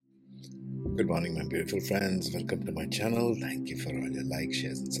Good morning, my beautiful friends. Welcome to my channel. Thank you for all your likes,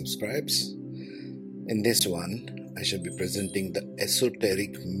 shares, and subscribes. In this one, I shall be presenting the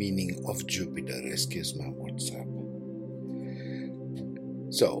esoteric meaning of Jupiter. Excuse my WhatsApp.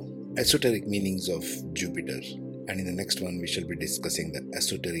 So, esoteric meanings of Jupiter. And in the next one, we shall be discussing the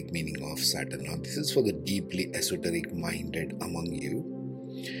esoteric meaning of Saturn. Now, this is for the deeply esoteric minded among you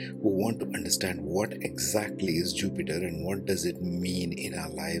who want to understand what exactly is Jupiter and what does it mean in our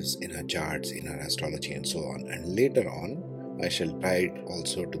lives, in our charts, in our astrology and so on. And later on, I shall tie it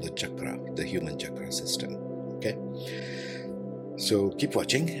also to the chakra, the human chakra system. Okay? So keep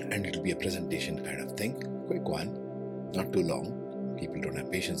watching and it'll be a presentation kind of thing. Quick one, not too long. People don't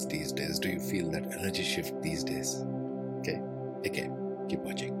have patience these days. Do you feel that energy shift these days? Okay? Take care. Keep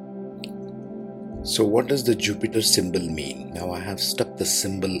watching. So what does the Jupiter symbol mean? Now I have stuck the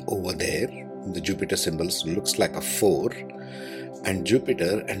symbol over there. The Jupiter symbol looks like a 4, and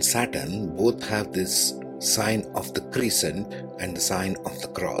Jupiter and Saturn both have this sign of the crescent and the sign of the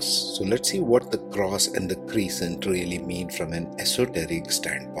cross. So let's see what the cross and the crescent really mean from an esoteric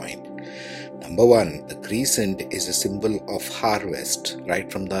standpoint. Number one, the crescent is a symbol of harvest.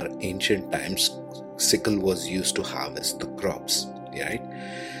 Right from the ancient times, sickle was used to harvest the crops, right?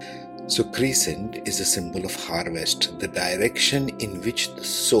 So crescent is a symbol of harvest, the direction in which the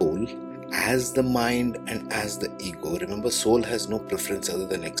soul, as the mind and as the ego, remember soul has no preference other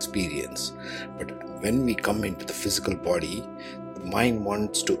than experience, but when we come into the physical body, the mind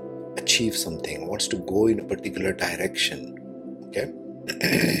wants to achieve something, wants to go in a particular direction,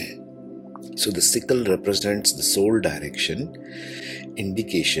 okay? So the sickle represents the soul direction,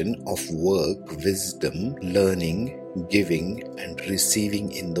 indication of work, wisdom, learning, giving and receiving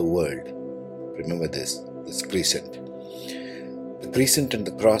in the world. Remember this crescent. The crescent and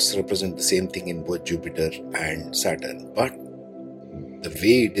the cross represent the same thing in both Jupiter and Saturn, but the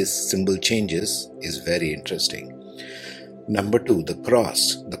way this symbol changes is very interesting. Number two, the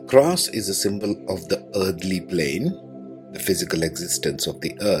cross. The cross is a symbol of the earthly plane, the physical existence of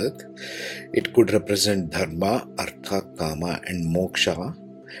the earth. It could represent dharma, artha, kama and moksha.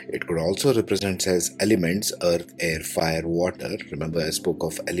 It could also represent as elements, earth, air, fire, water. Remember I spoke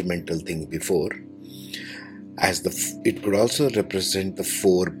of elemental things before. It could also represent the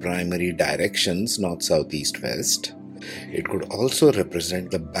 4 primary directions, north, south, east, west. It could also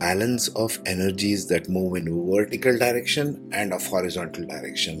represent the balance of energies that move in a vertical direction and of horizontal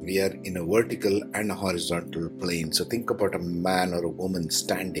direction. We are in a vertical and a horizontal plane. So think about a man or a woman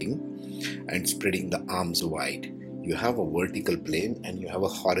standing and spreading the arms wide. You have a vertical plane and you have a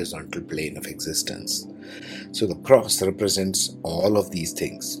horizontal plane of existence. So the cross represents all of these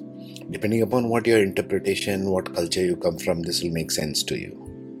things. Depending upon what your interpretation, what culture you come from, this will make sense to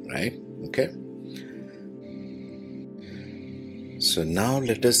you, right? Okay. So now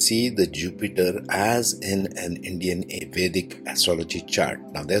let us see the Jupiter as in an Indian Vedic astrology chart.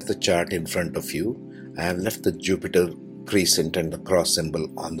 Now there's the chart in front of you. I have left the Jupiter crescent and the cross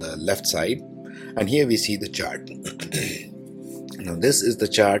symbol on the left side. And here we see the chart. Now this is the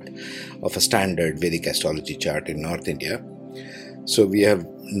chart of a standard Vedic astrology chart in North India. So we have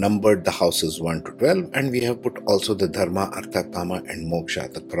numbered the houses 1 to 12 and we have put also the dharma, artha, kama and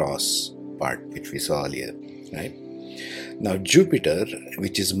moksha, the cross part which we saw earlier, right? Now Jupiter,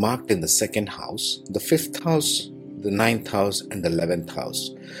 which is marked in the 2nd house, the 5th house, the 9th house and the 11th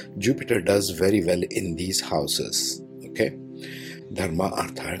house. Jupiter does very well in these houses, okay? Dharma,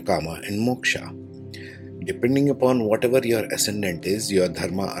 artha, kama and moksha. Depending upon whatever your ascendant is, your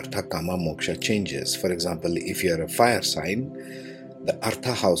dharma, artha, kama, moksha changes. For example, if you are a fire sign, the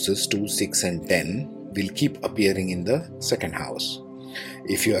artha houses 2, 6 and 10 will keep appearing in the 2nd house.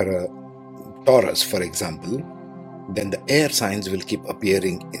 If you are a Taurus, for example, then the air signs will keep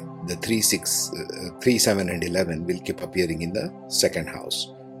appearing in the 3, 6, 3, 7 and 11 will keep appearing in the 2nd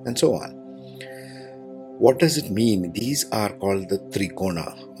house and so on. What does it mean? These are called the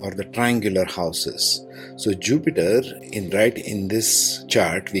trikona or the triangular houses. So Jupiter, right in this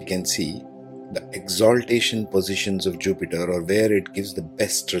chart, we can see the exaltation positions of Jupiter or where it gives the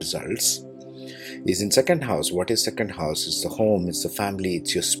best results is in 2nd house. What is 2nd house? It's the home, it's the family,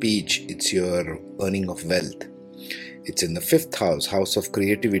 it's your speech, it's your earning of wealth. It's in the 5th house, house of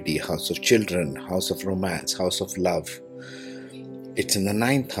creativity, house of children, house of romance, house of love. It's in the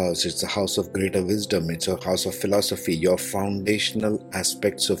 9th house, it's a house of greater wisdom, it's a house of philosophy, your foundational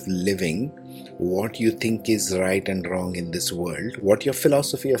aspects of living, what you think is right and wrong in this world, what your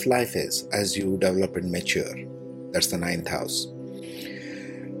philosophy of life is as you develop and mature. That's the 9th house.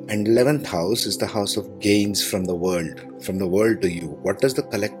 And 11th house is the house of gains from the world to you. What does the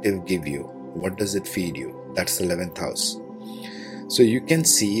collective give you? What does it feed you? That's the 11th house. So you can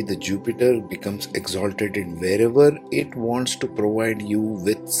see the Jupiter becomes exalted in wherever it wants to provide you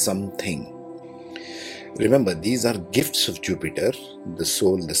with something. Remember, these are gifts of Jupiter, the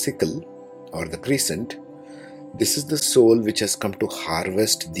soul, the sickle or the crescent. This is the soul which has come to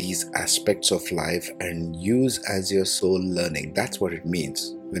harvest these aspects of life and use as your soul learning. That's what it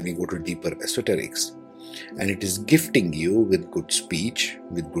means when we go to deeper esoterics. And it is gifting you with good speech,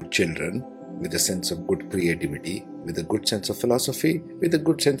 with good children, with a sense of good creativity, with a good sense of philosophy, with a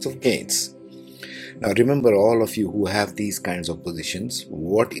good sense of gains. Now remember, all of you who have these kinds of positions,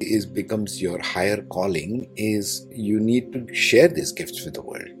 what becomes your higher calling is you need to share these gifts with the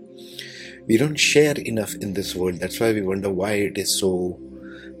world. We don't share enough in this world. That's why we wonder why it is so,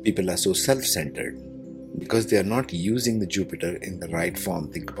 people are so self-centered, because they are not using the Jupiter in the right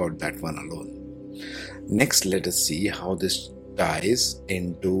form. Think about that one alone. Next, let us see how this ties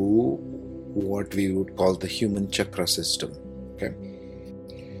into what we would call the human chakra system. Okay.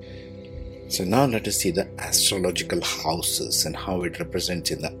 So now let us see the astrological houses and how it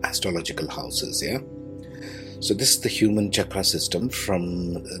represents in the astrological houses. Yeah. So this is the human chakra system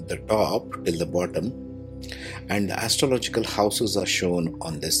from the top till the bottom, and the astrological houses are shown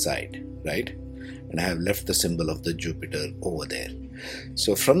on this side, right? And I have left the symbol of the Jupiter over there.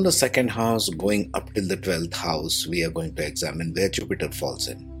 So from the second house going up till the 12th house, we are going to examine where Jupiter falls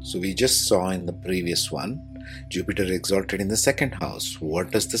in. So we just saw in the previous one, Jupiter exalted in the second house.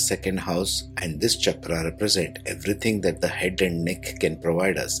 What does the second house and this chakra represent? Everything that the head and neck can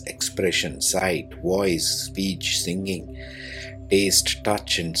provide us: expression, sight, voice, speech, singing, taste,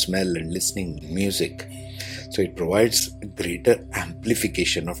 touch and smell and listening, music. So it provides greater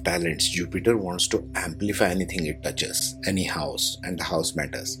amplification of talents. Jupiter wants to amplify anything it touches, any house, and the house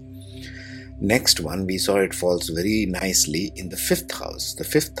matters. Next one, we saw it falls very nicely in the 5th house. The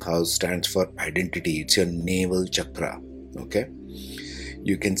 5th house stands for identity. It's your navel chakra. Okay.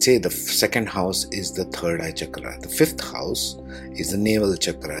 You can say the second house is the third eye chakra. The 5th house is the navel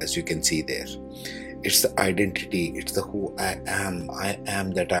chakra, as you can see there. It's the identity. It's the who I am. I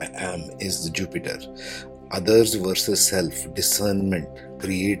am that I am is the Jupiter. Others versus self, discernment,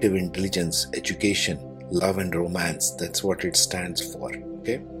 creative intelligence, education, love and romance. That's what it stands for.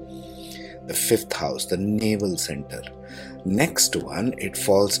 Okay. The 5th house, the navel center. Next one, it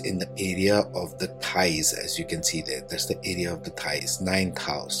falls in the area of the thighs, as you can see there. That's the area of the thighs. 9th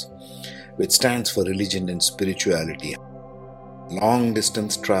house, which stands for religion and spirituality, long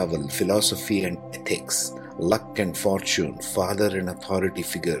distance travel, philosophy and ethics, luck and fortune, father and authority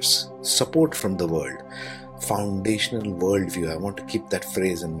figures, support from the world, foundational worldview. I want to keep that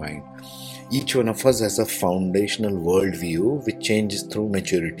phrase in mind. Each one of us has a foundational worldview which changes through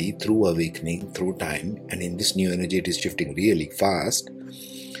maturity, through awakening, through time, and in this new energy it is shifting really fast.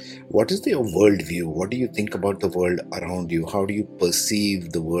 What is your worldview? What do you think about the world around you? How do you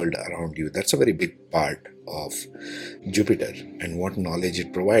perceive the world around you? That's a very big part of Jupiter and what knowledge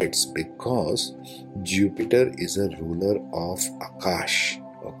it provides, because Jupiter is a ruler of Akash.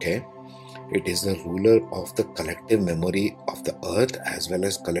 Okay. It is the ruler of the collective memory of the earth as well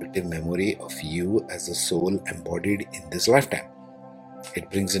as collective memory of you as a soul embodied in this lifetime.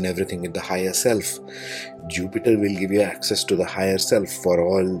 It brings in everything with the higher self. Jupiter will give you access to the higher self for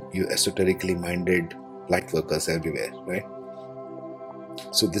all you esoterically minded light workers everywhere, right?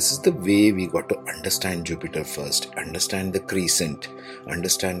 So this is the way we got to understand Jupiter first. Understand the crescent,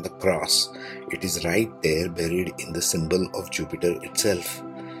 understand the cross. It is right there buried in the symbol of Jupiter itself.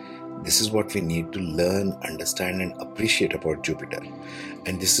 This is what we need to learn, understand and appreciate about Jupiter.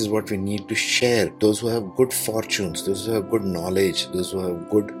 And this is what we need to share. Those who have good fortunes, those who have good knowledge, those who have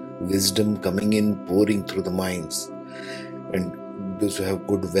good wisdom coming in, pouring through the minds. And those who have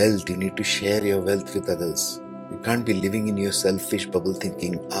good wealth, you need to share your wealth with others. You can't be living in your selfish bubble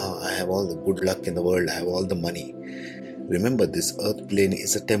thinking, I have all the good luck in the world, I have all the money. Remember, this earth plane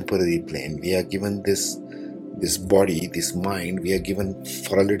is a temporary plane. We are given this body, this mind, we are given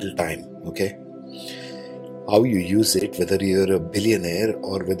for a little time, okay? How you use it, whether you're a billionaire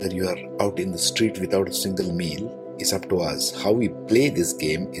or whether you are out in the street without a single meal, is up to us. How we play this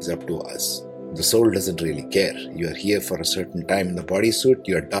game is up to us. The soul doesn't really care. You are here for a certain time. In the bodysuit,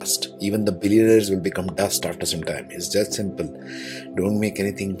 you are dust. Even the billionaires will become dust after some time. It's just simple. Don't make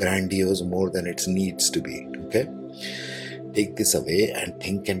anything grandiose more than it needs to be, okay? Take this away and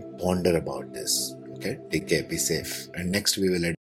think and ponder about this. Okay, take care, be safe. And next we will